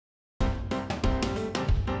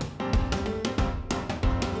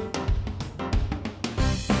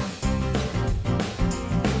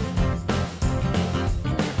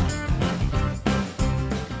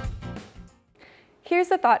Here's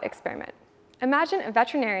a thought experiment. Imagine a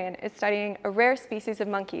veterinarian is studying a rare species of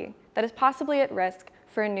monkey that is possibly at risk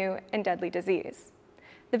for a new and deadly disease.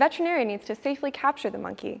 The veterinarian needs to safely capture the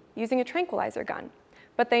monkey using a tranquilizer gun,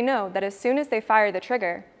 but they know that as soon as they fire the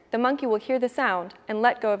trigger, the monkey will hear the sound and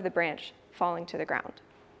let go of the branch, falling to the ground.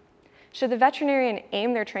 Should the veterinarian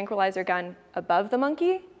aim their tranquilizer gun above the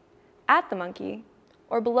monkey, at the monkey,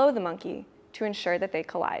 or below the monkey to ensure that they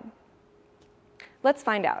collide? Let's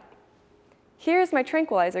find out. Here's my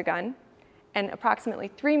tranquilizer gun, and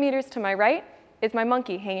approximately 3 meters to my right is my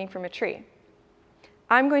monkey hanging from a tree.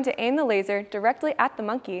 I'm going to aim the laser directly at the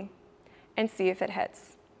monkey and see if it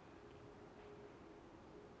hits.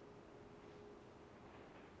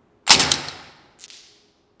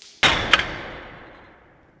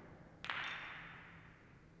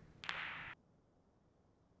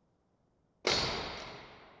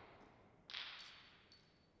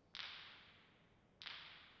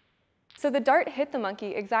 So the dart hit the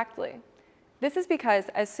monkey exactly. This is because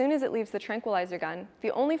as soon as it leaves the tranquilizer gun,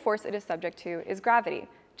 the only force it is subject to is gravity,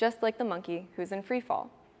 just like the monkey who's in free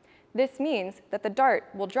fall. This means that the dart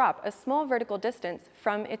will drop a small vertical distance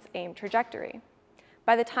from its aimed trajectory.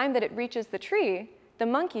 By the time that it reaches the tree, the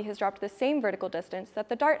monkey has dropped the same vertical distance that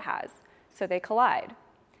the dart has, so they collide.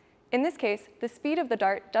 In this case, the speed of the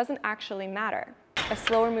dart doesn't actually matter. A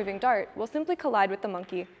slower moving dart will simply collide with the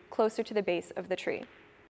monkey closer to the base of the tree.